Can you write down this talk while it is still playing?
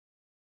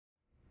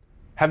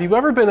Have you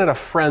ever been at a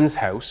friend's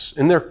house,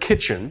 in their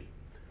kitchen,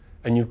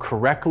 and you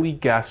correctly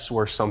guess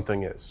where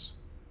something is?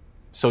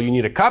 So you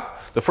need a cup.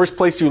 The first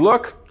place you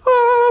look,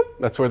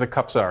 that's where the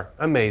cups are.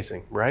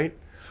 Amazing, right?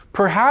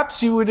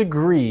 Perhaps you would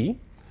agree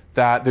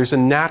that there's a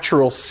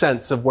natural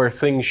sense of where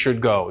things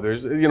should go.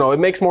 It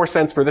makes more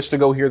sense for this to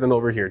go here than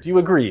over here. Do you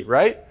agree,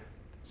 right?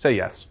 Say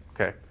yes.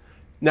 Okay.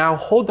 Now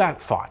hold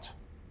that thought.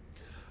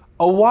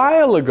 A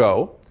while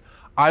ago,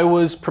 I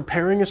was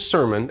preparing a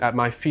sermon at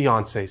my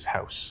fiance's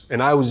house,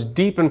 and I was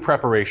deep in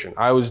preparation.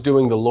 I was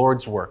doing the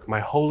Lord's work, my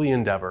holy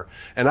endeavor.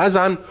 And as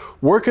I'm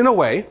working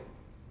away,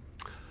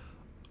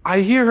 I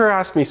hear her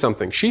ask me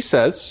something. She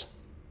says,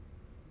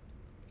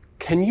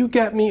 "Can you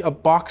get me a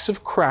box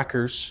of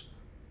crackers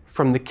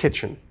from the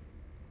kitchen?"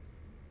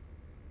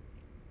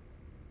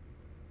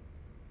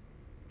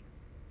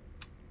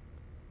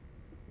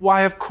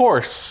 Why, of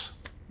course,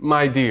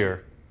 my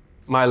dear,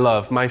 my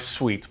love, my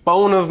sweet,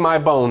 bone of my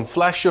bone,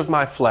 flesh of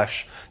my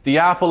flesh, the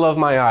apple of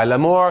my eye,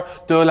 l'amour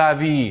de la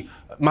vie,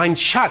 mein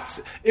Schatz.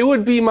 It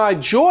would be my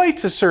joy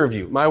to serve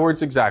you. My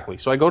words exactly.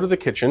 So I go to the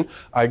kitchen.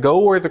 I go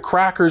where the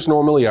crackers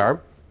normally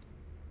are.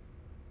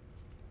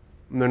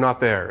 And they're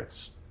not there.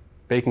 It's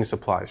baking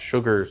supplies,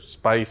 sugar,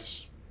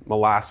 spice,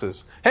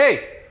 molasses.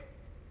 Hey,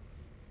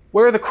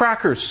 where are the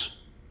crackers?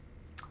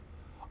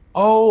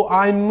 Oh,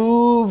 I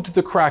moved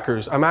the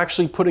crackers. I'm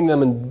actually putting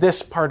them in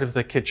this part of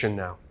the kitchen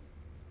now.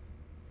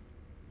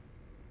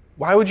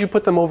 Why would you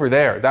put them over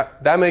there?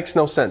 That makes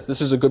no sense. This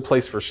is a good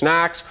place for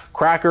snacks,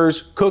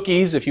 crackers,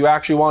 cookies, if you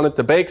actually wanted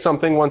to bake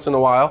something once in a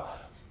while.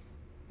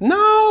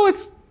 No,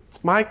 it's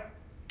my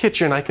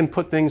kitchen. I can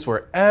put things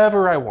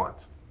wherever I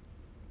want.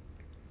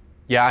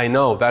 Yeah, I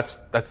know. That's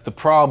the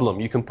problem.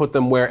 You can put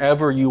them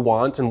wherever you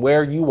want, and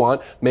where you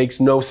want makes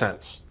no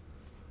sense.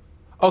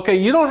 Okay,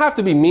 you don't have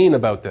to be mean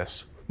about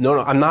this.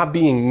 No, I'm not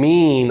being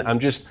mean. I'm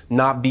just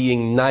not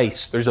being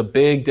nice. There's a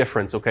big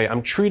difference, okay?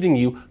 I'm treating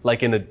you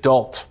like an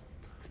adult.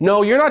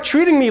 No, you're not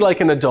treating me like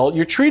an adult.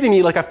 You're treating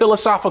me like a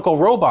philosophical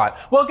robot.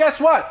 Well, guess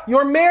what?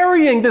 You're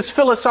marrying this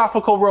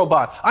philosophical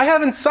robot. I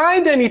haven't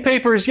signed any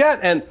papers yet,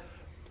 and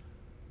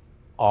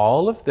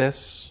all of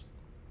this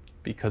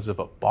because of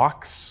a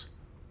box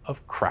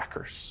of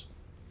crackers.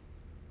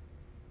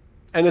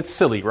 And it's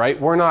silly, right?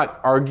 We're not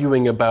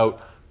arguing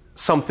about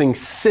something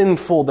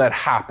sinful that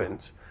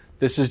happened.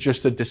 This is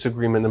just a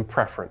disagreement in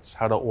preference,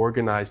 how to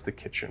organize the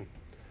kitchen.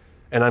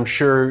 And I'm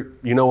sure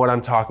you know what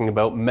I'm talking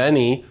about.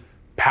 Many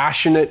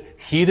passionate,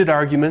 heated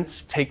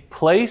arguments take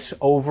place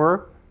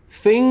over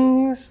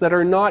things that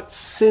are not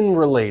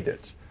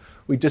sin-related.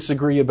 We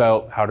disagree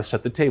about how to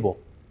set the table,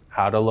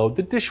 how to load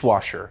the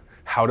dishwasher,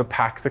 how to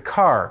pack the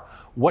car,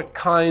 what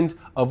kind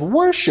of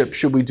worship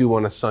should we do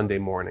on a Sunday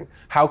morning,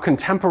 how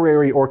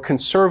contemporary or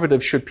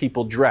conservative should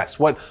people dress,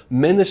 what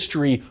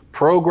ministry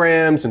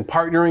programs and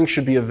partnering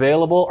should be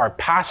available, our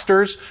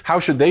pastors, how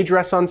should they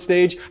dress on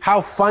stage, how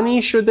funny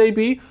should they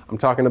be? I'm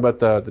talking about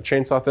the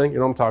chainsaw thing, you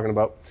know what I'm talking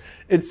about.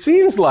 It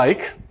seems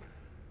like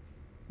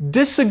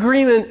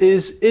disagreement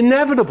is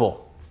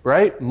inevitable,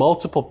 right?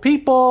 Multiple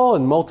people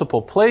in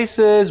multiple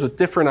places with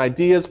different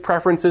ideas,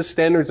 preferences,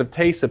 standards of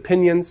taste,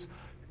 opinions.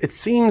 It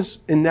seems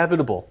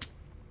inevitable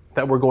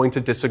that we're going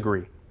to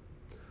disagree.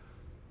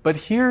 But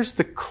here's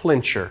the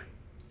clincher.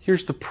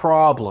 Here's the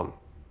problem,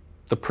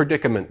 the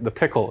predicament, the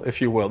pickle,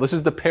 if you will. This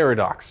is the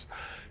paradox.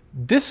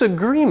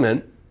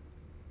 Disagreement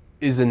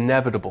is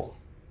inevitable.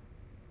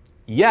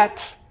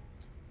 Yet,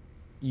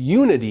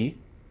 unity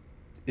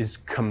is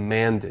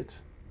commanded.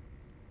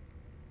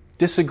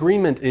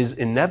 Disagreement is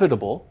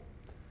inevitable,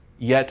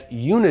 yet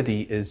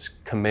unity is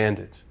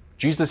commanded.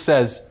 Jesus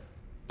says,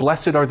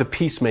 "Blessed are the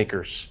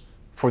peacemakers,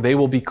 for they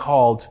will be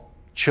called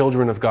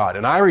children of God."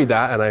 And I read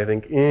that and I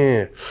think,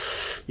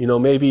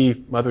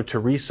 maybe Mother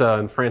Teresa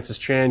and Francis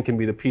Chan can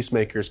be the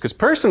peacemakers. Because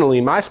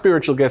personally, my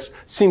spiritual gifts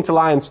seem to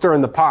lie and stir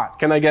in the pot.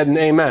 Can I get an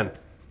amen?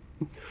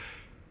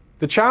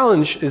 The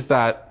challenge is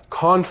that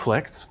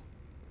conflict,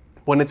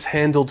 when it's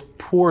handled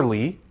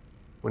poorly,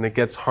 when it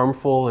gets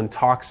harmful and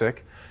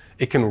toxic,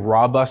 it can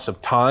rob us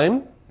of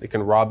time. It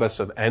can rob us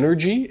of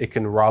energy. It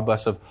can rob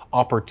us of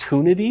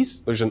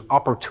opportunities. There's an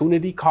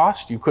opportunity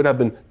cost. You could have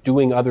been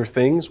doing other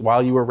things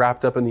while you were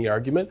wrapped up in the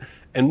argument.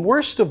 And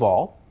worst of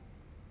all,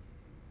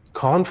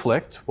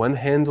 conflict, when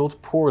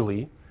handled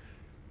poorly,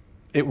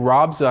 it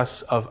robs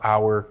us of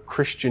our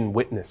Christian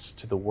witness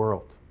to the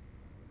world.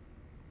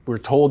 We're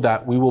told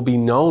that we will be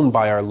known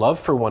by our love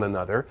for one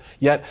another.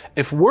 Yet,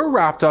 if we're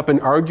wrapped up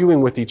in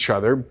arguing with each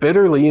other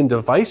bitterly and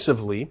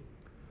divisively,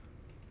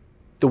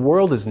 the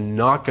world is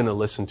not going to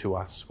listen to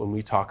us when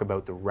we talk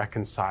about the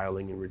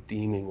reconciling and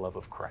redeeming love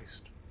of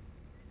Christ.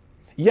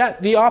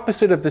 Yet, the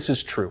opposite of this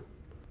is true.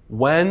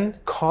 When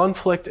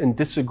conflict and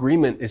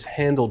disagreement is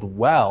handled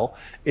well,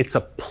 it's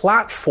a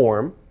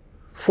platform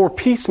for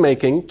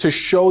peacemaking to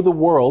show the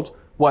world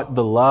what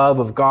the love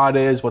of God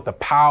is, what the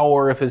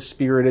power of His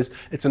Spirit is.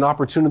 It's an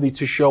opportunity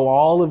to show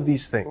all of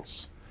these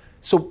things.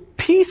 So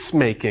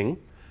peacemaking,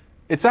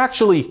 it's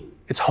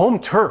home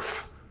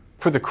turf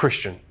for the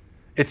Christian.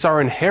 It's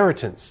our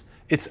inheritance.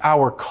 It's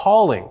our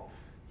calling.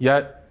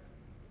 Yet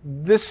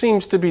this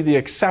seems to be the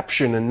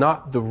exception and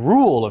not the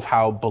rule of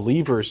how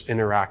believers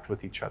interact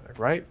with each other,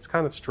 right? It's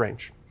kind of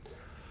strange.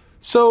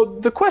 So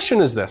the question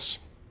is this: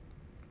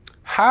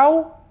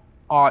 how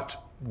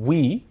ought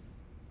we,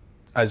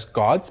 as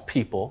God's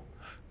people,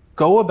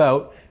 go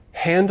about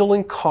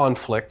handling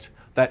conflict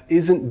that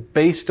isn't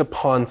based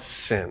upon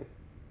sin?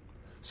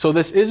 So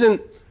this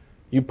isn't,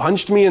 you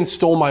punched me and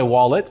stole my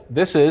wallet.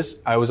 This is,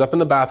 I was up in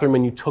the bathroom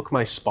and you took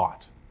my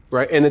spot,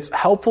 right? And it's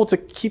helpful to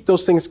keep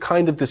those things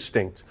kind of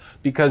distinct,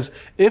 because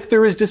if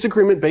there is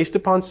disagreement based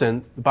upon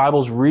sin, the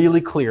Bible's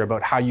really clear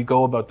about how you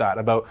go about that,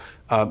 about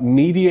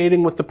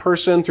mediating with the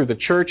person through the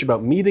church,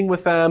 about meeting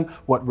with them,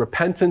 what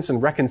repentance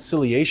and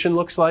reconciliation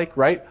looks like,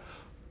 right?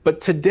 But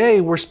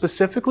today we're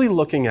specifically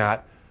looking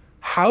at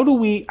how do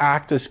we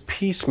act as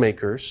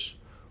peacemakers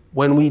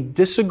when we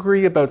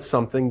disagree about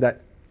something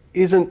that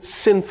isn't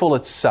sinful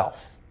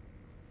itself,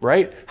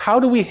 right? How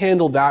do we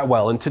handle that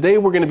well? And today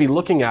we're going to be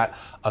looking at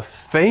a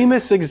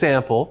famous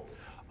example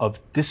of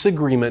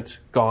disagreement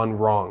gone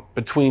wrong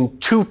between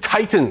two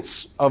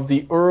titans of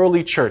the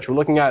early church. We're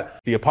looking at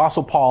the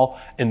Apostle Paul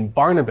and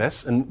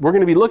Barnabas, and we're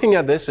going to be looking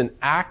at this in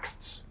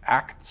Acts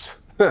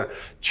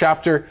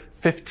chapter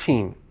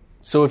 15.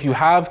 So if you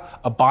have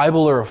a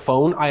Bible or a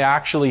phone, I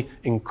actually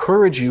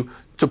encourage you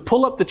to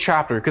pull up the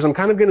chapter, because I'm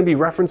kind of going to be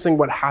referencing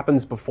what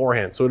happens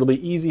beforehand, so it'll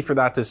be easy for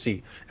that to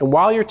see. And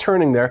while you're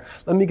turning there,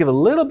 let me give a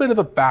little bit of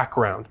a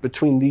background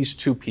between these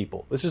two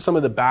people. This is some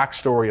of the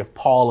backstory of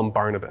Paul and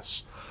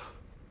Barnabas.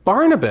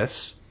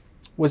 Barnabas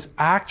was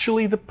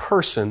actually the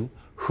person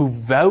who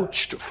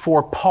vouched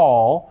for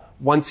Paul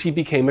once he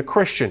became a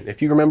Christian.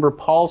 If you remember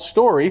Paul's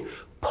story,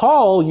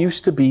 Paul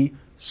used to be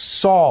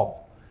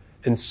Saul,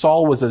 and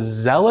Saul was a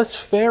zealous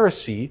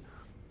Pharisee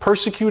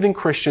persecuting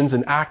Christians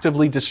and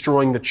actively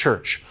destroying the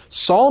church.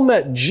 Saul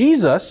met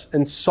Jesus,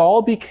 and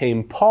Saul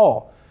became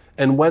Paul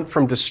and went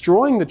from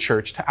destroying the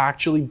church to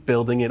actually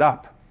building it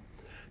up.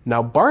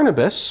 Now,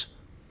 Barnabas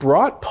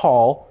brought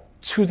Paul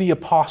to the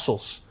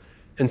apostles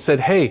and said,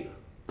 hey,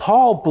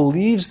 Paul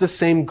believes the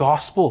same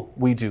gospel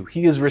we do.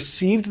 He has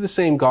received the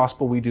same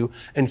gospel we do,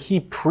 and he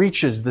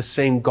preaches the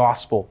same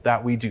gospel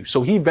that we do.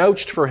 So he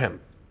vouched for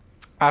him.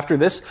 After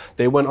this,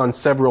 they went on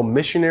several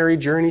missionary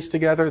journeys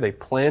together. They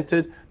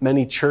planted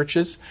many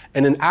churches.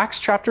 And in Acts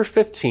chapter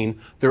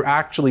 15, they're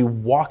actually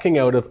walking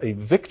out of a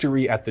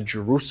victory at the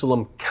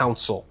Jerusalem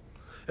Council.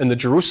 And the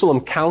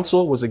Jerusalem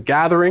Council was a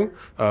gathering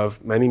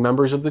of many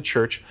members of the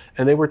church,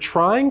 and they were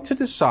trying to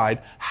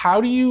decide, how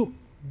do you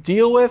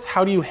deal with,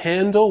 how do you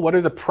handle, what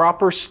are the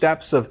proper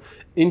steps of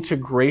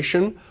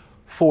integration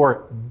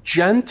for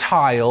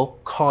Gentile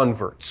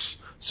converts?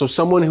 So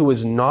someone who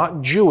is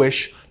not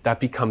Jewish that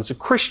becomes a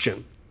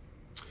Christian.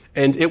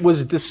 And it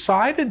was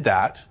decided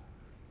that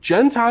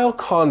Gentile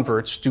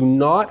converts do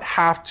not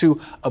have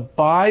to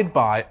abide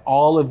by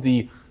all of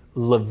the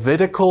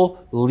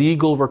Levitical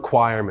legal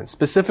requirements.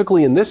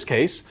 Specifically in this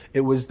case,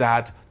 it was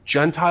that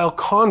Gentile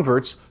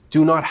converts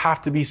do not have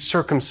to be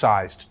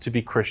circumcised to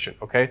be Christian,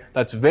 okay?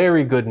 That's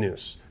very good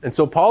news. And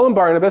so Paul and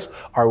Barnabas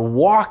are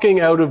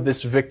walking out of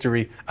this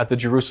victory at the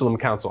Jerusalem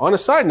Council. On a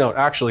side note,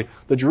 actually,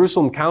 the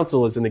Jerusalem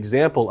Council is an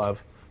example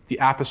of the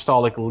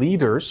apostolic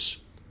leaders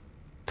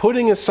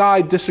putting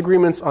aside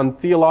disagreements on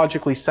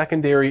theologically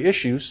secondary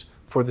issues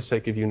for the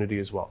sake of unity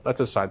as well. That's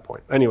a side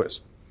point.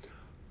 Anyways,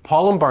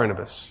 Paul and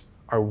Barnabas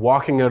are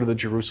walking out of the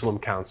Jerusalem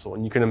Council,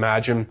 and you can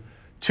imagine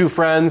two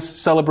friends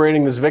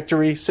celebrating this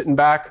victory, sitting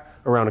back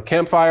around a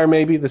campfire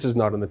maybe. This is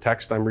not in the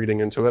text, I'm reading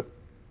into it.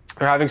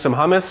 They're having some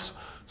hummus,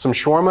 some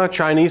shawarma,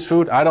 Chinese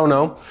food, I don't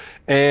know.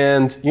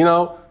 And,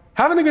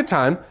 having a good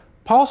time.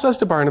 Paul says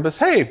to Barnabas,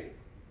 hey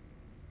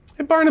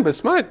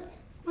Barnabas, my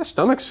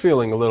stomach's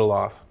feeling a little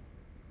off.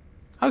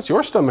 How's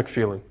your stomach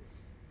feeling?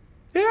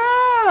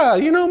 Yeah,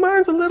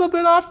 mine's a little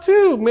bit off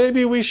too.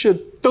 Maybe we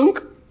should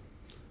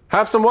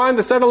have some wine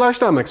to settle our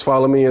stomachs.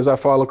 Follow me as I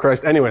follow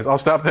Christ. Anyways, I'll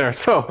stop there.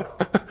 So,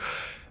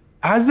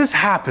 as this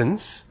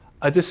happens,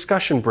 a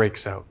discussion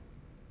breaks out.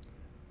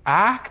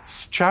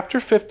 Acts chapter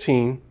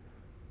 15,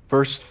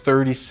 verse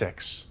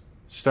 36.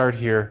 Start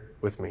here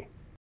with me.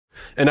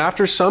 And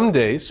after some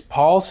days,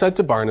 Paul said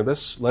to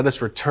Barnabas, let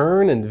us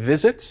return and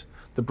visit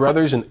the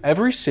brothers in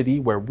every city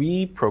where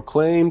we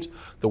proclaimed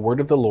the word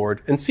of the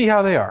Lord, and see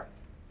how they are.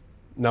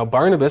 Now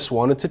Barnabas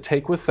wanted to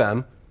take with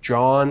them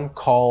John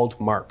called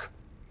Mark.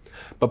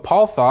 But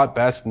Paul thought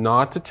best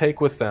not to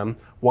take with them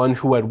one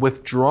who had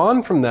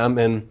withdrawn from them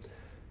in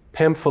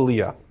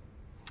Pamphylia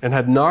and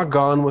had not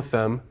gone with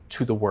them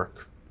to the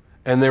work.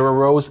 And there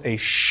arose a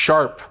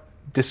sharp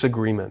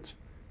disagreement,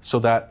 so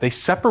that they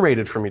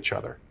separated from each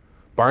other.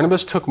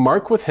 Barnabas took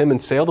Mark with him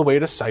and sailed away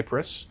to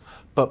Cyprus,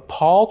 but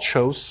Paul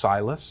chose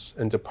Silas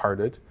and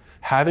departed,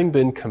 having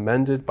been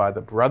commended by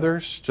the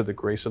brothers to the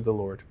grace of the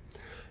Lord.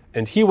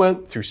 And he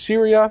went through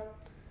Syria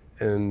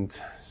and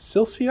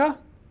Cilicia,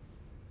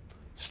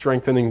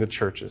 strengthening the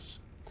churches.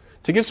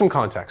 To give some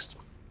context,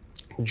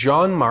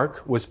 John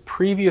Mark was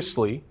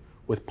previously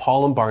with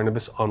Paul and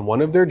Barnabas on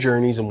one of their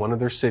journeys in one of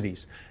their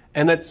cities.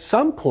 And at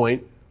some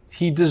point,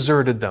 he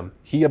deserted them.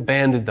 He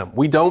abandoned them.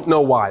 We don't know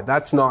why.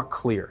 That's not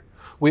clear.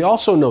 We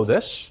also know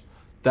this,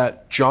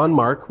 that John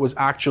Mark was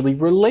actually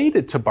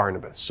related to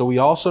Barnabas. So we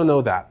also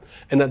know that.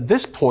 And at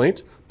this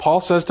point, Paul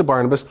says to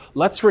Barnabas,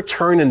 let's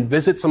return and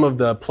visit some of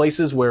the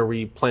places where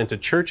we planted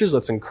churches.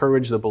 Let's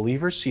encourage the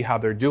believers, see how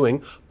they're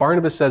doing.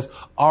 Barnabas says,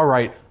 all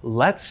right,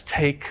 let's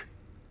take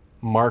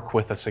Mark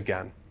with us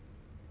again.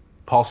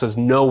 Paul says,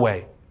 no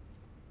way.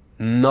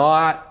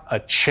 Not a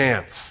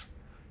chance.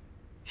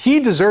 He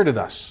deserted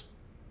us.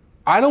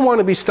 I don't want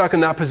to be stuck in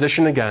that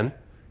position again.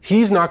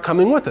 He's not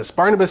coming with us.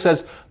 Barnabas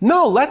says,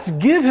 no, let's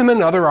give him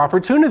another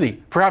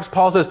opportunity. Perhaps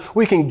Paul says,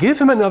 we can give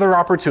him another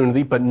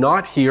opportunity, but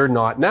not here,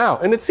 not now.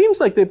 And it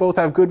seems like they both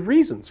have good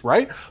reasons,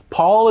 right?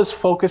 Paul is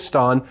focused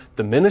on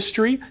the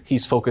ministry.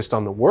 He's focused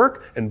on the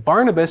work. And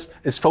Barnabas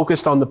is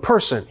focused on the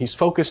person. He's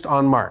focused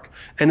on Mark.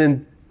 And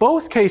in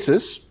both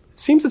cases, it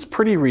seems it's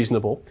pretty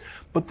reasonable,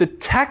 but the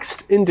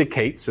text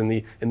indicates in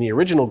the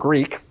original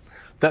Greek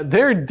that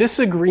their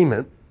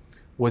disagreement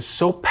was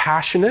so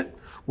passionate,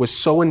 was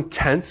so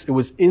intense, it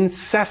was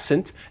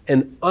incessant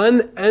and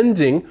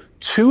unending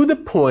to the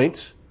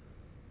point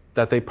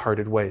that they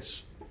parted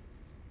ways.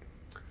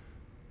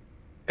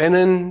 And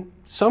in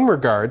some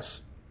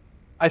regards,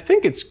 I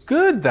think it's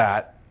good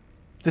that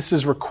this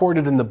is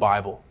recorded in the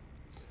Bible.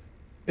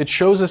 It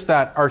shows us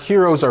that our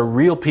heroes are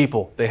real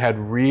people. They had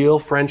real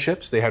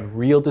friendships, they had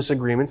real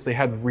disagreements, they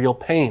had real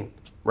pain,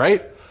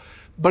 right?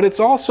 But it's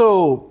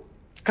also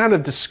kind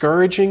of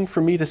discouraging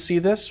for me to see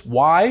this.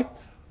 Why?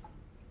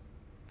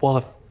 Well,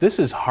 if this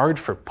is hard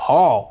for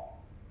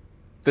Paul,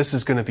 this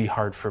is going to be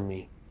hard for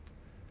me.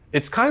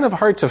 It's kind of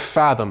hard to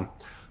fathom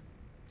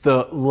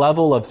the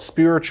level of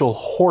spiritual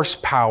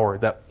horsepower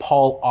that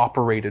Paul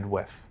operated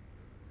with.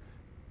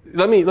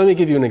 Let me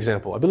give you an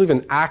example. I believe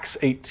in Acts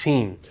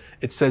 18,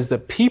 it says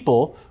that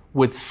people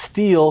would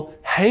steal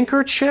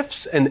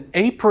handkerchiefs and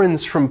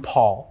aprons from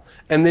Paul,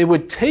 and they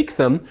would take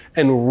them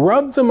and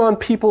rub them on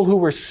people who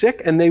were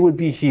sick, and they would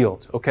be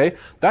healed, okay?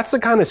 That's the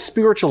kind of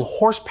spiritual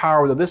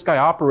horsepower that this guy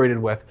operated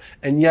with,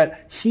 and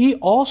yet he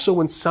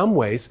also, in some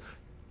ways,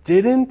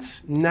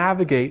 didn't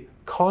navigate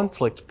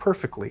conflict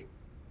perfectly.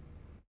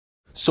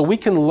 So we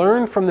can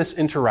learn from this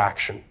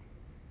interaction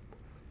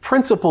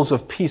principles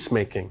of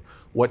peacemaking,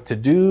 what to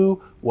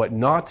do, what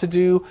not to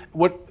do.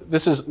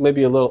 This is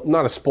maybe a little,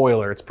 not a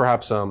spoiler, it's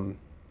perhaps a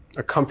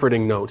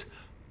comforting note.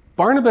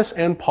 Barnabas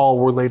and Paul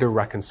were later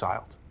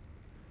reconciled.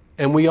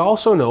 And we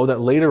also know that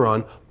later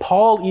on,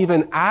 Paul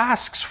even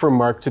asks for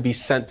Mark to be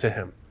sent to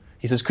him.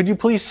 He says, could you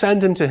please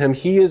send him to him?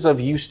 He is of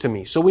use to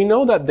me. So we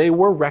know that they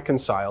were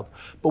reconciled,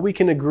 but we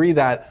can agree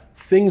that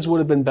things would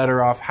have been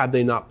better off had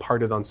they not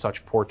parted on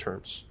such poor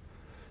terms.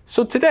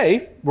 So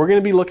today, we're going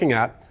to be looking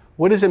at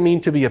what does it mean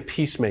to be a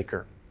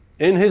peacemaker.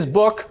 In his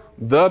book,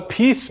 The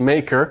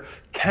Peacemaker,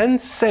 Ken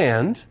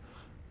Sand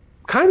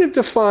kind of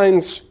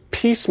defines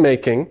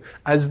peacemaking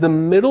as the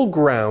middle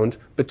ground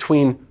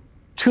between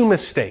two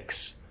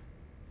mistakes.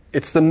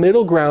 It's the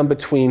middle ground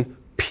between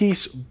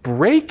peace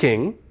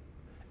breaking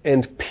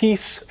and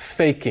peace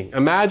faking.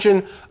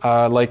 Imagine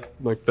like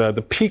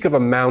the peak of a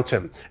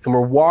mountain, and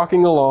we're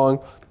walking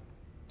along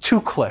two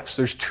cliffs.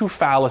 There's two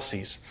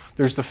fallacies.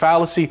 There's the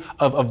fallacy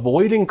of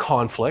avoiding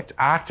conflict,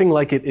 acting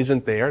like it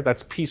isn't there.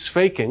 That's peace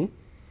faking.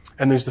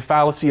 And there's the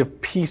fallacy of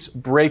peace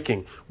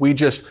breaking. We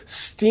just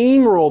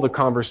steamroll the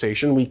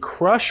conversation, we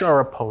crush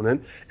our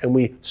opponent, and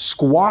we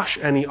squash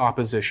any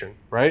opposition,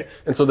 right?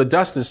 And so the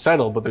dust is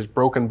settled, but there's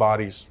broken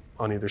bodies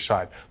on either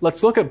side.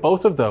 Let's look at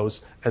both of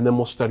those, and then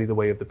we'll study the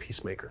way of the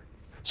peacemaker.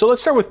 So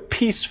let's start with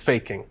peace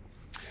faking.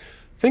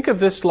 Think of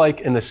this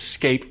like an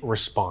escape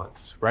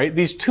response, right?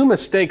 These two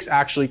mistakes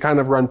actually kind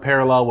of run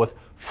parallel with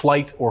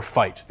flight or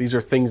fight. These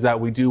are things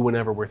that we do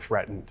whenever we're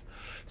threatened.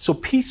 So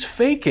peace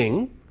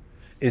faking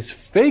is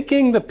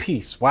faking the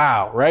peace.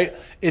 Wow, right?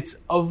 It's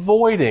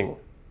avoiding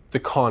the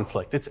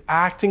conflict. It's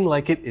acting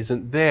like it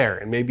isn't there.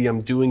 And maybe I'm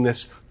doing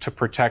this to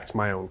protect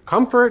my own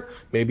comfort.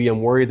 Maybe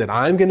I'm worried that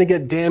I'm going to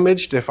get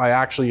damaged if I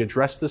actually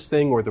address this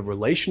thing, or the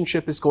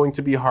relationship is going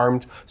to be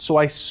harmed. So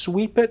I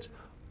sweep it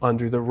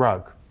under the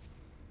rug.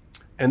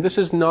 And this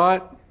is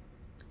not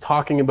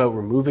talking about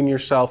removing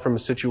yourself from a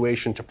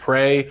situation to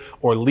pray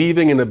or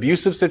leaving an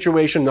abusive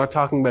situation. Not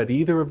talking about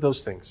either of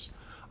those things.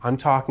 I'm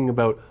talking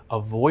about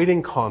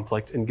avoiding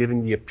conflict and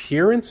giving the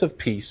appearance of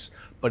peace,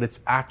 but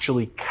it's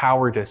actually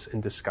cowardice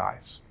in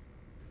disguise.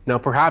 Now,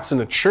 perhaps in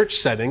a church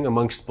setting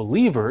amongst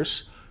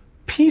believers,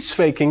 peace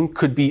faking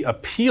could be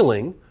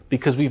appealing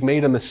because we've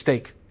made a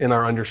mistake in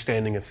our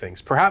understanding of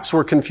things. Perhaps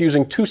we're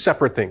confusing two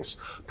separate things.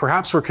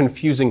 Perhaps we're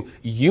confusing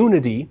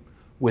unity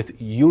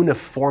with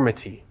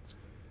uniformity.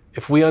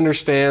 If we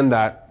understand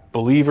that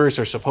believers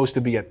are supposed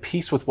to be at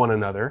peace with one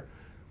another,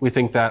 we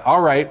think that, all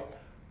right,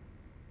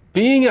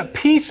 being at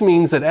peace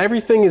means that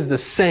everything is the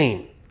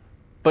same.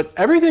 But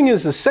everything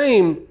is the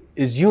same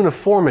is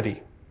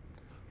uniformity,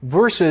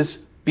 versus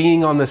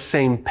being on the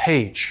same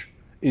page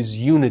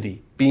is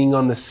unity, being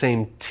on the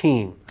same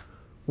team.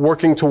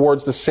 working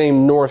towards the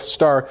same North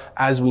Star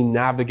as we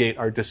navigate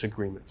our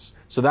disagreements.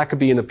 So that could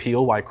be an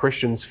appeal why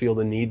Christians feel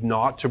the need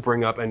not to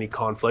bring up any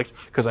conflict,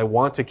 because I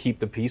want to keep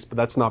the peace, but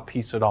that's not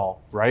peace at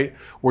all, right?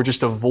 We're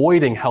just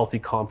avoiding healthy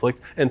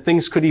conflict, and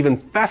things could even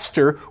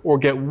fester or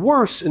get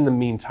worse in the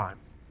meantime.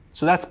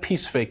 So that's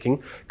peace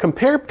faking.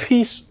 Compare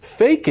peace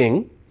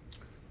faking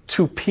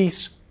to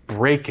peace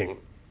breaking.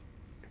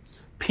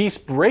 Peace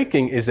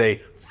breaking is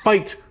a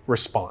fight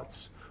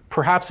response.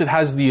 Perhaps it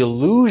has the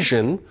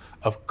illusion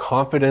of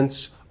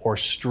confidence or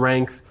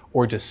strength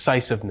or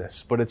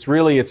decisiveness, but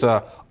it's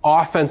an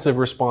offensive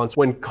response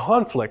when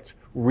conflict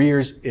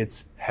rears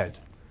its head.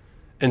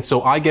 And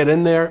so I get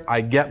in there, I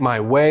get my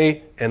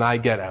way, and I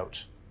get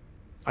out.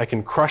 I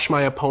can crush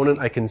my opponent,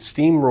 I can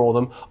steamroll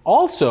them.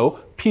 Also,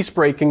 peace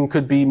breaking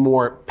could be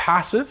more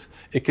passive.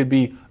 It could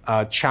be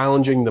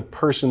challenging the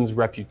person's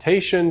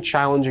reputation,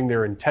 challenging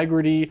their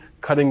integrity,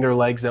 cutting their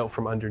legs out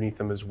from underneath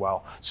them as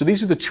well. So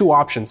these are the two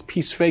options,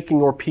 peace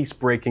faking or peace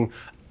breaking.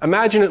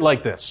 Imagine it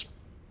like this.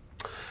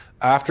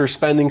 After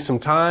spending some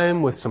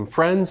time with some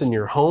friends in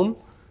your home,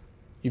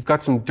 you've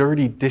got some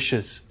dirty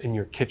dishes in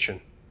your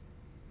kitchen.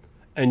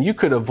 And you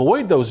could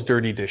avoid those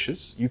dirty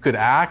dishes. You could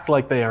act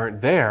like they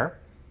aren't there.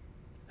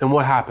 And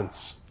what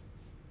happens?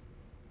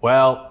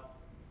 Well,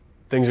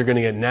 things are going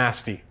to get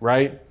nasty,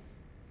 right?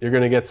 You're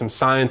going to get some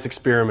science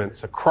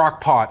experiments, a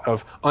crock pot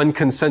of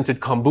unconsented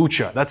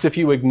kombucha. That's if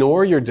you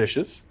ignore your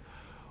dishes.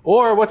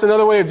 Or what's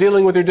another way of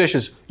dealing with your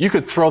dishes? You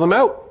could throw them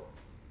out.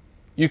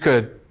 You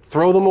could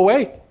throw them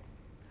away.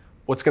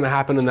 What's going to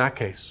happen in that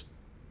case?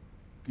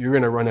 You're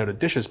going to run out of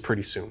dishes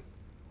pretty soon,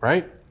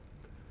 right?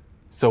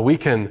 So we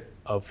can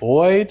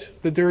avoid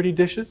the dirty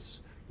dishes.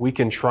 We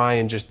can try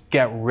and just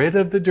get rid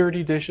of the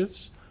dirty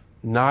dishes.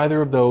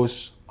 Neither of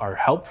those are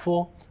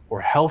helpful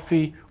or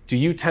healthy. Do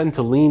you tend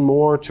to lean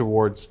more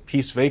towards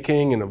peace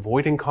faking and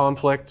avoiding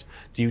conflict?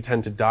 Do you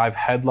tend to dive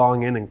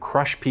headlong in and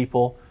crush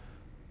people?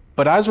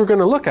 But as we're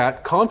going to look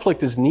at,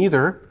 conflict is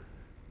neither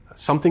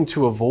something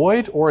to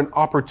avoid or an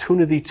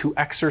opportunity to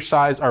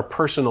exercise our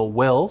personal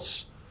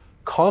wills.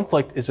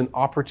 Conflict is an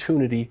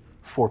opportunity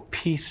for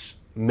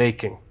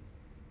peacemaking.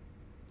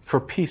 For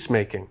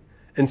peacemaking.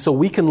 And so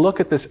we can look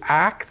at this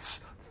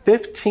Acts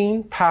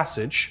 15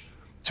 passage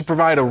to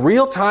provide a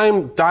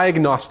real-time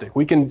diagnostic.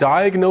 We can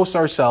diagnose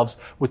ourselves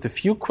with a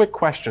few quick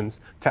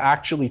questions to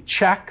actually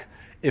check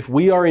if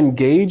we are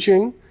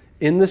engaging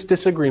in this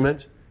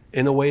disagreement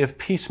in a way of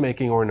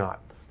peacemaking or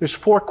not. There's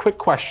 4 quick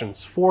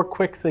questions, 4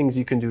 quick things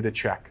you can do to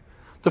check.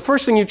 The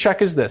first thing you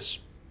check is this.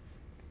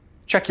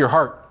 Check your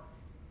heart.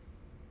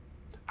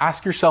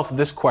 Ask yourself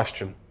this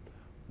question.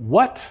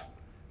 What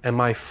am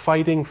I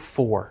fighting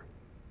for?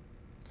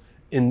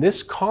 In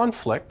this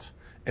conflict,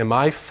 am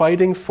I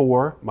fighting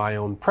for my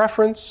own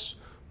preference,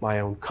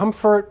 my own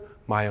comfort,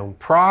 my own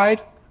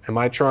pride? Am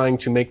I trying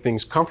to make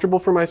things comfortable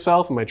for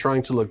myself? Am I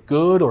trying to look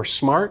good or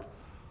smart?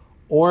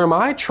 Or am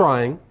I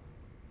trying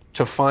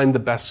to find the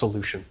best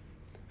solution?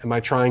 Am I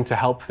trying to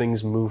help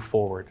things move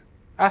forward?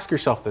 Ask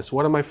yourself this,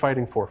 what am I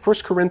fighting for? 1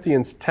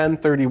 Corinthians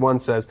 10:31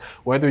 says,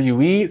 whether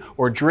you eat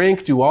or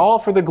drink, do all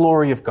for the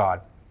glory of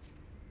God.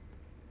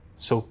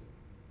 So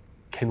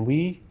can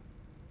we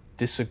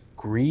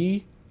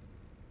disagree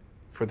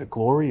for the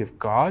glory of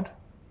God?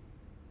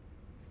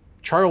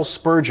 Charles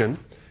Spurgeon,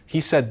 he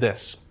said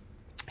this.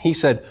 He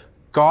said,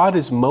 God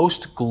is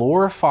most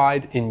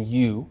glorified in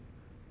you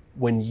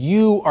when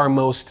you are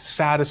most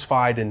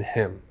satisfied in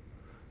Him.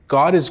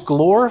 God is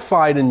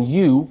glorified in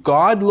you.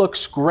 God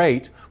looks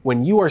great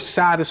when you are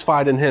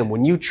satisfied in Him,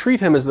 when you treat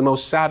Him as the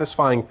most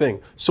satisfying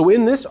thing. So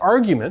in this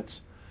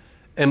argument,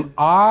 am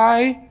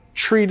I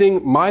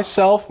treating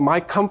myself, my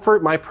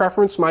comfort, my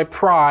preference, my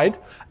pride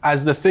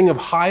as the thing of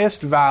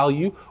highest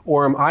value,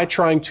 or am I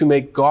trying to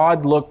make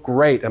God look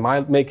great? Am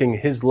I making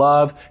His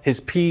love, His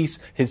peace,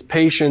 His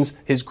patience,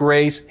 His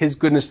grace, His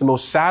goodness the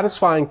most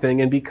satisfying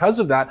thing? And because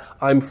of that,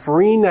 I'm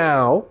free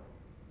now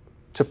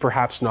to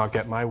perhaps not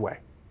get my way.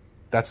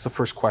 That's the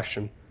first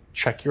question.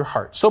 Check your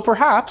heart. So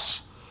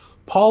perhaps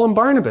Paul and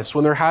Barnabas,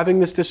 when they're having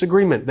this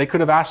disagreement, they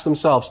could have asked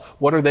themselves,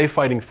 what are they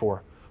fighting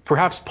for?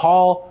 Perhaps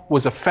Paul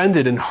was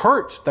offended and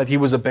hurt that he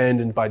was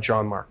abandoned by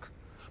John Mark.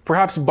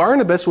 Perhaps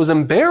Barnabas was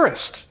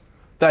embarrassed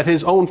that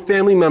his own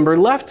family member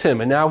left him,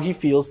 and now he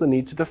feels the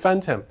need to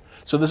defend him.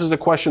 So this is a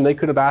question they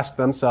could have asked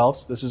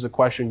themselves. This is a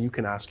question you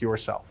can ask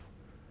yourself.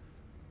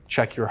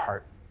 Check your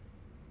heart.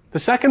 The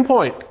second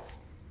point,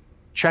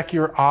 check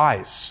your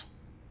eyes.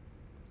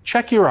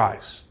 Check your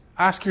eyes.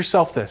 Ask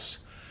yourself this.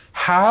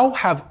 How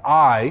have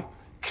I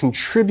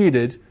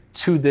contributed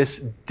to this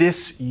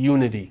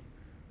disunity?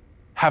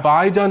 Have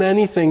I done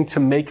anything to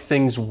make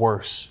things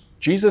worse?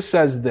 Jesus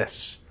says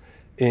this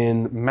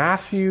in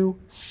Matthew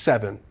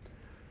 7.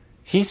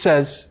 He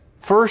says,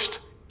 first,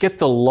 get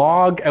the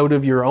log out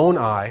of your own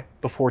eye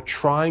before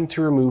trying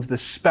to remove the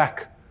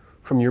speck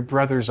from your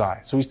brother's eye.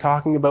 So he's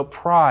talking about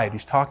pride.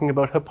 He's talking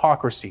about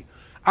hypocrisy.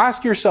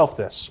 Ask yourself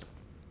this.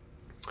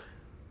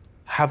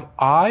 Have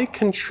I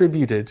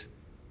contributed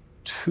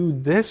to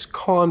this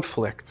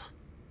conflict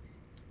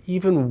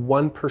even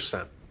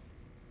 1%?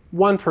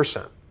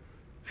 1%.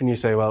 And you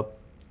say, well,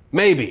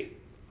 Maybe.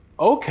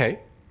 Okay.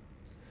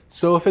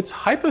 So if it's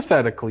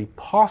hypothetically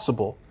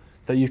possible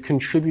that you've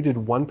contributed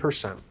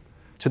 1%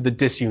 to the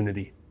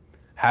disunity,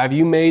 have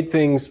you made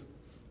things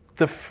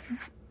the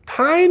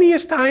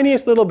tiniest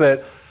little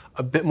bit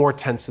a bit more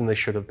tense than they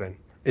should have been?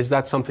 Is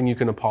that something you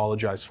can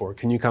apologize for?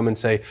 Can you come and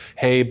say,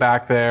 hey,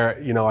 back there,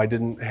 I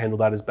didn't handle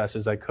that as best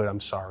as I could. I'm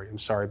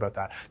sorry about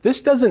that. This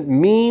doesn't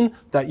mean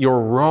that you're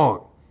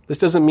wrong. This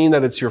doesn't mean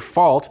that it's your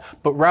fault,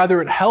 but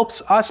rather it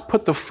helps us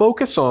put the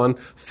focus on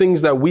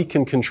things that we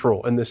can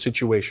control in this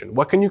situation.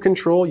 What can you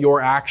control?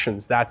 Your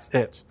actions. That's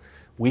it.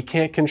 We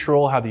can't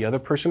control how the other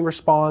person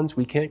responds.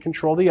 We can't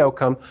control the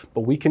outcome,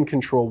 but we can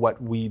control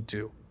what we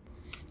do.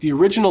 The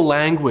original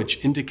language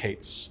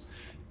indicates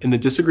in the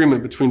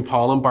disagreement between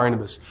Paul and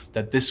Barnabas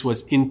that this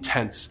was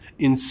intense,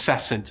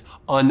 incessant,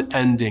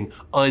 unending,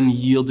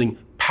 unyielding,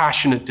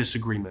 passionate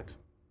disagreement.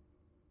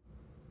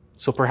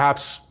 So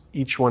perhaps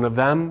each one of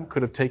them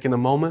could have taken a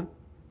moment.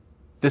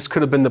 This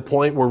could have been the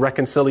point where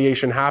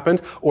reconciliation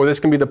happened, or this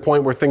can be the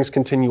point where things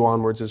continue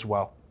onwards as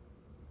well.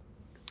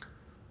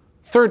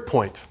 Third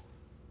point,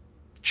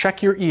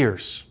 check your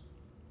ears.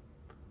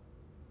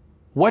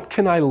 What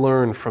can I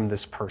learn from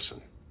this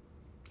person?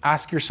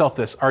 Ask yourself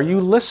this: are you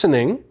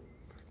listening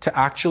to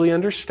actually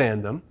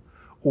understand them?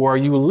 Or are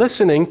you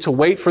listening to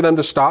wait for them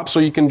to stop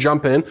so you can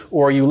jump in?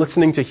 Or are you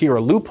listening to hear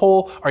a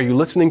loophole? Are you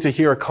listening to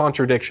hear a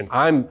contradiction?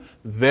 I'm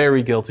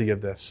very guilty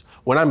of this.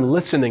 When I'm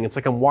listening, it's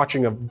like I'm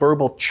watching a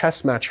verbal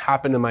chess match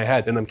happen in my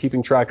head, and I'm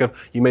keeping track of,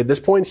 you made this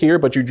point here,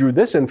 but you drew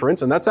this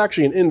inference, and that's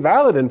actually an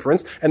invalid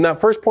inference, and that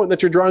first point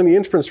that you're drawing the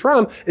inference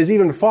from is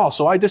even false.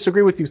 So I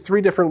disagree with you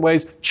 3 different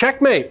ways.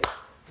 Checkmate!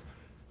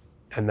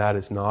 And that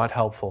is not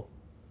helpful.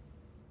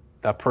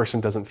 That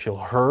person doesn't feel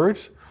heard.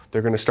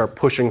 They're going to start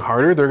pushing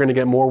harder. They're going to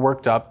get more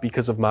worked up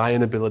because of my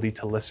inability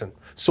to listen.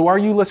 So are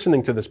you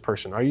listening to this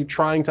person? Are you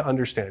trying to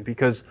understand?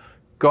 Because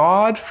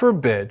God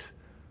forbid,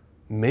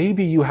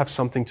 maybe you have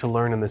something to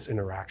learn in this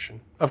interaction.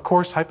 Of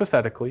course,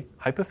 hypothetically,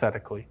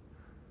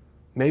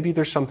 maybe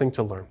there's something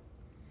to learn.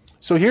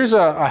 So here's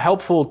a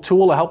helpful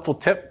tool, a helpful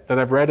tip that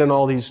I've read in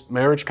all these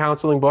marriage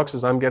counseling books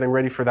as I'm getting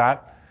ready for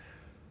that.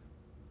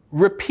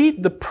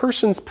 Repeat the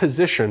person's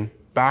position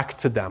back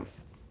to them.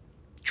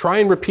 Try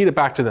and repeat it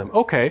back to them.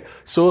 Okay,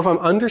 so if I'm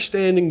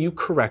understanding you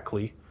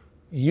correctly,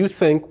 you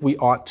think we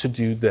ought to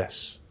do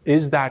this.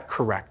 Is that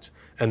correct?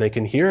 And they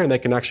can hear and they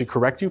can actually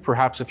correct you,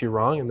 perhaps if you're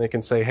wrong, and they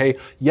can say, hey,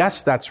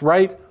 yes, that's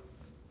right.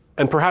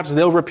 And perhaps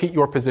they'll repeat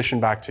your position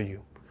back to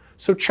you.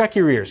 So check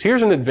your ears.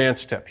 Here's an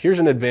advanced tip. Here's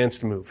an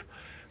advanced move.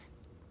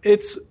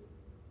 It's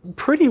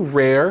pretty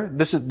rare.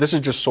 This is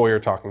just Sawyer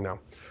talking now.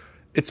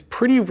 It's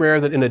pretty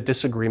rare that in a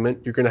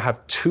disagreement, you're going to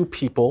have 2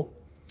 people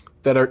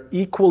that are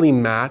equally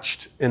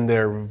matched in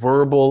their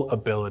verbal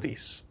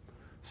abilities.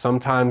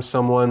 Sometimes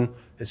someone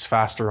is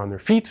faster on their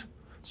feet.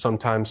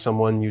 Sometimes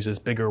someone uses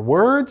bigger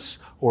words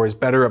or is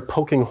better at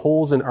poking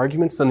holes in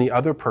arguments than the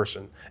other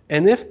person.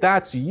 And if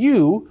that's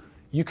you,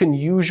 you can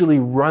usually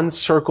run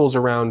circles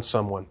around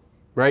someone,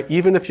 right?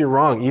 Even if you're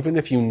wrong, even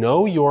if you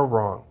know you're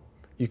wrong,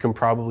 you can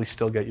probably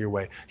still get your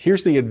way.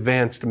 Here's the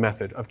advanced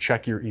method of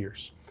check your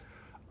ears.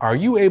 Are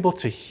you able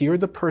to hear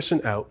the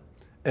person out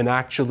and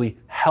actually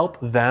help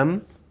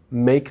them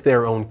make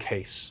their own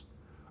case?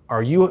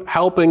 Are you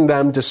helping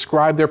them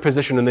describe their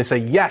position and they say,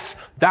 yes,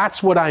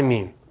 that's what I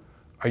mean?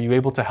 Are you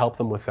able to help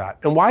them with that?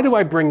 And why do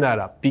I bring that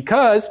up?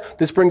 Because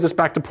this brings us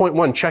back to point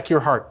 1, check your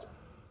heart.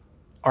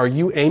 Are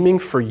you aiming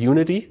for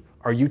unity?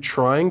 Are you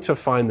trying to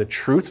find the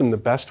truth and the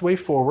best way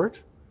forward?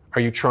 Are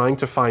you trying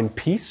to find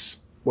peace,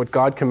 what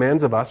God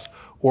commands of us?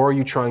 Or are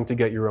you trying to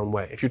get your own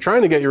way? If you're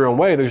trying to get your own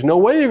way, there's no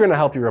way you're going to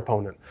help your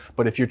opponent.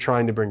 But if you're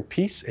trying to bring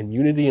peace and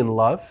unity and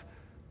love,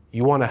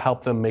 you want to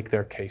help them make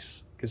their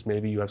case because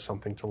maybe you have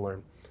something to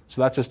learn.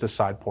 So that's just a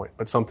side point,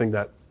 but something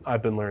that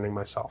I've been learning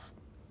myself.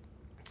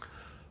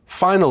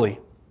 Finally,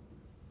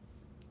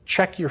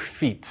 check your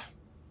feet.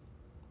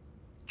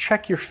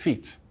 Check your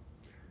feet.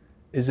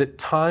 Is it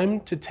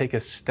time to take a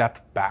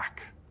step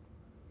back?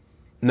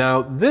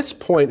 Now, this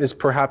point is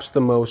perhaps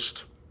the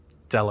most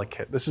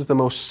delicate. This is the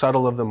most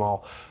subtle of them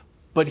all.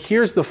 But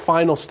here's the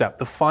final step,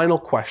 the final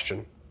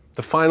question,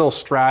 the final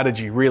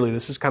strategy, really.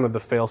 This is kind of the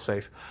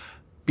fail-safe.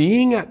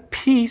 Being at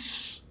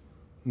peace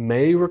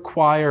may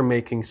require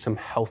making some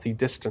healthy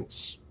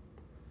distance.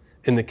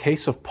 In the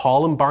case of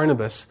Paul and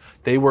Barnabas,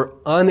 they were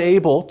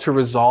unable to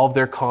resolve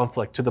their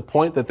conflict to the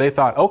point that they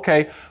thought,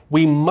 okay,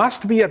 we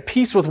must be at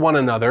peace with one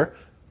another.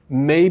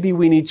 Maybe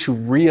we need to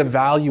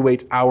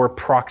reevaluate our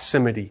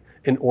proximity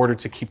in order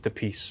to keep the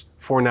peace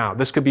for now.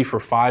 This could be for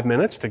 5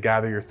 minutes to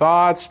gather your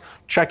thoughts,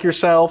 check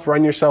yourself,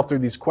 run yourself through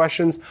these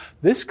questions.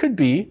 This could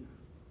be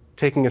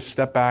taking a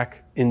step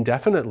back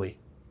indefinitely,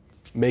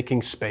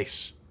 making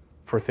space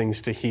for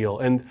things to heal.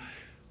 And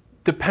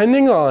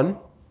depending on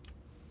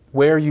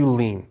where you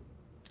lean,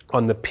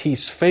 on the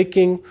peace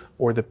faking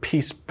or the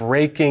peace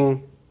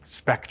breaking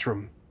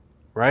spectrum,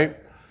 right?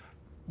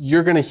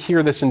 you're going to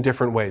hear this in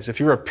different ways. If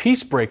you're a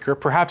peace breaker,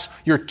 perhaps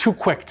you're too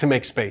quick to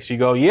make space. You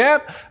go,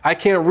 yep, I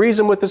can't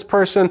reason with this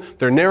person.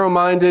 They're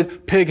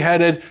narrow-minded,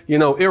 pig-headed,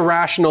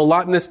 irrational,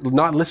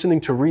 not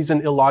listening to reason,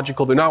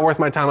 illogical. They're not worth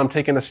my time. I'm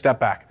taking a step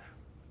back.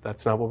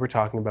 That's not what we're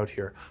talking about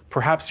here.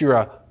 Perhaps you're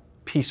a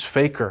peace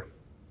faker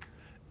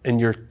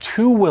and you're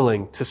too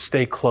willing to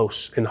stay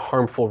close in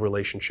harmful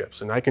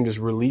relationships. And I can just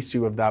release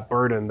you of that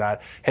burden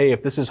that, hey,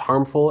 if this is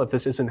harmful, if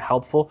this isn't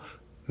helpful,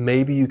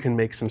 maybe you can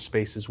make some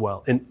space as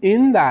well. And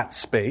in that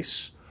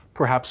space,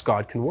 perhaps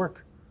God can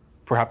work.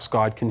 Perhaps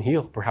God can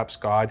heal. Perhaps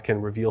God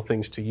can reveal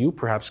things to you.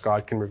 Perhaps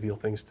God can reveal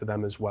things to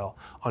them as well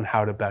on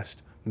how to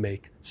best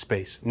make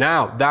space.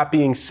 Now, that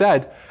being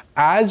said,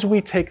 as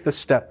we take the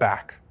step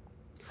back,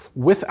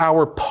 with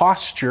our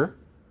posture,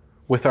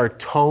 with our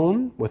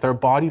tone, with our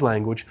body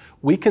language,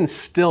 we can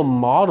still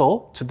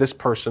model to this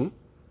person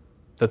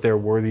that they're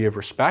worthy of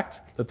respect,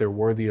 that they're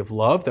worthy of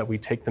love, that we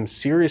take them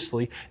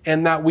seriously,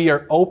 and that we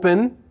are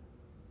open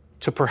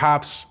to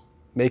perhaps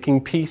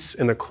making peace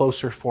in a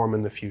closer form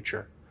in the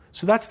future.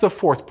 So that's the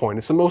fourth point.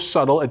 It's the most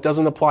subtle. It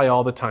doesn't apply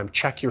all the time.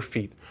 Check your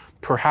feet.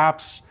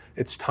 Perhaps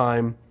it's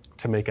time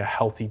to make a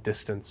healthy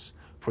distance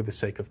for the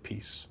sake of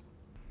peace.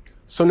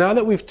 So now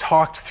that we've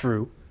talked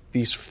through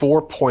these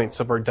 4 points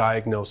of our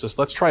diagnosis,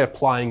 let's try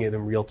applying it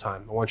in real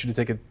time. I want you to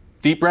take a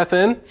deep breath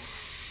in,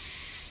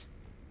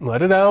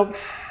 let it out.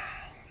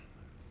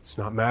 It's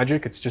not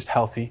magic, it's just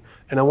healthy.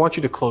 And I want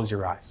you to close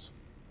your eyes.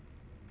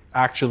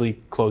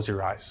 Actually, close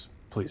your eyes,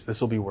 please.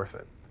 This will be worth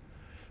it.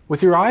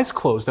 With your eyes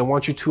closed, I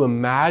want you to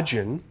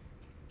imagine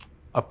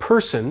a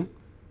person,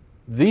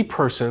 the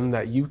person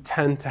that you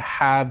tend to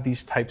have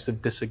these types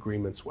of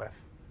disagreements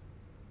with.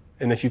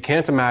 And if you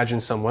can't imagine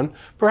someone,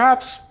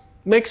 perhaps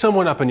make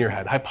someone up in your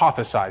head.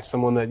 Hypothesize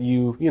someone that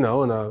you in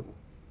an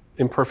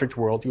imperfect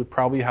world, you would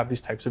probably have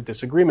these types of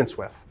disagreements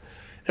with.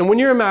 And when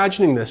you're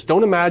imagining this,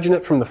 don't imagine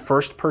it from the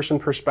first person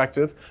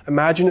perspective.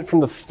 Imagine it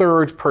from the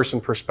third person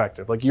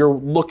perspective. Like you're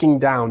looking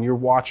down, you're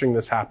watching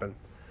this happen.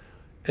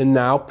 And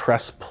now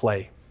press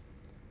play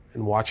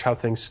and watch how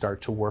things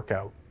start to work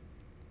out.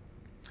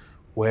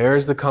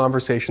 Where's the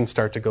conversation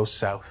start to go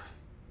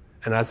south?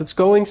 And as it's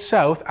going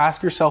south,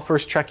 ask yourself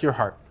first, check your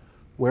heart.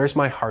 Where's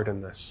my heart in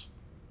this?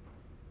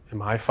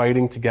 Am I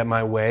fighting to get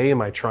my way?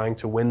 Am I trying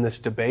to win this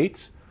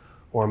debate?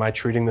 Or am I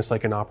treating this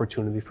like an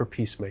opportunity for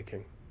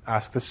peacemaking?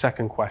 Ask the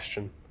second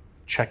question.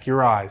 Check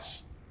your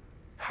eyes.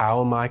 How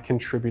am I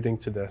contributing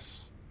to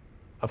this?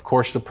 Of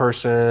course, the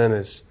person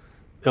is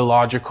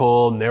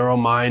illogical,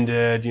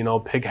 narrow-minded,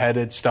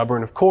 pig-headed,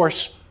 stubborn, of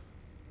course.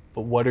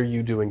 But what are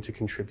you doing to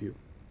contribute?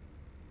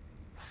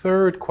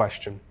 Third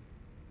question.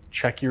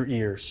 Check your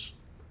ears.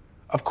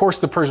 Of course,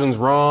 the person's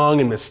wrong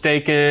and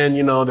mistaken.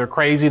 They're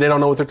crazy. They don't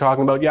know what they're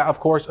talking about. Yeah, of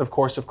course.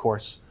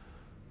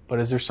 But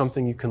is there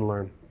something you can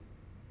learn?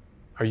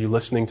 Are you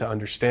listening to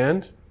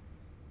understand?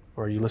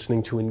 Or are you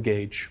listening to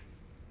engage?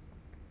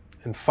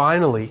 And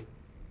finally,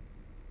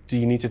 do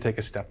you need to take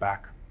a step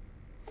back?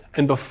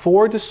 And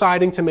before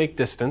deciding to make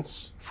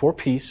distance for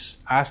peace,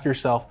 ask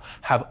yourself,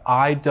 have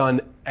I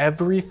done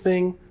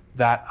everything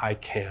that I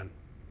can?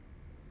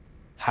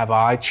 Have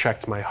I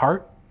checked my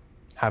heart?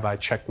 Have I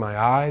checked my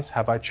eyes?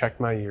 Have I checked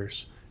my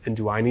ears? And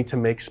do I need to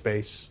make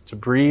space to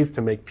breathe,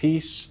 to make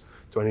peace?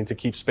 Do I need to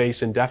keep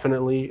space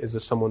indefinitely? Is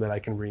this someone that I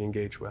can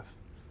re-engage with?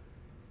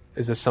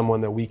 Is this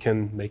someone that we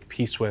can make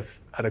peace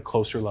with at a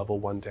closer level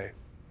one day?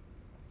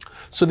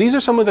 So these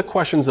are some of the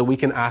questions that we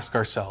can ask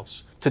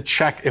ourselves to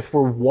check if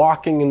we're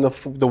walking in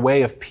the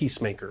way of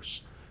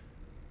peacemakers.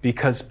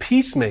 Because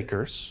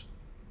peacemakers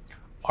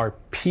are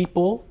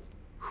people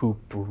who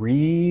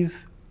breathe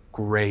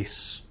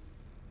grace.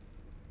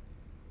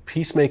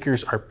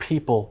 Peacemakers are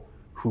people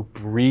who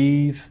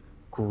breathe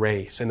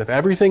grace. And if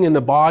everything in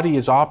the body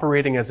is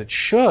operating as it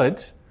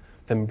should,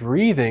 then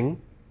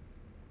breathing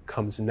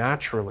comes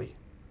naturally.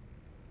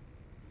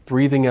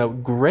 Breathing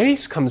out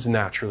grace comes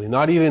naturally,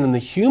 not even in the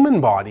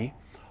human body,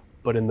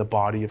 but in the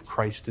body of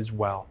Christ as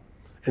well.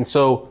 And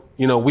so,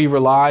 we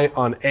rely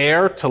on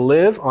air to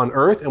live on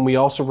earth, and we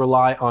also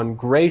rely on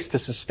grace to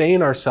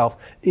sustain ourselves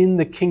in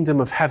the kingdom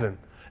of heaven.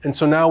 And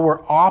so now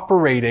we're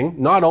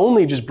operating, not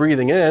only just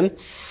breathing in,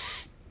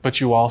 but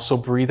you also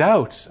breathe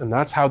out. And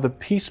that's how the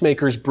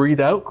peacemakers breathe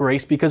out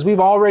grace, because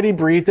we've already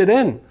breathed it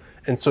in.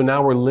 And so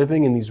now we're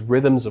living in these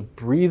rhythms of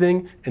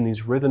breathing, in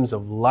these rhythms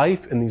of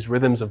life, in these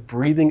rhythms of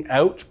breathing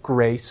out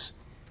grace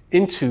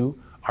into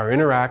our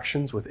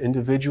interactions with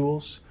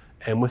individuals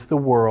and with the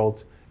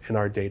world in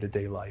our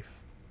day-to-day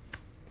life.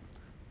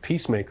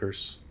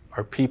 Peacemakers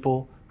are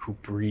people who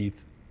breathe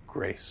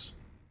grace.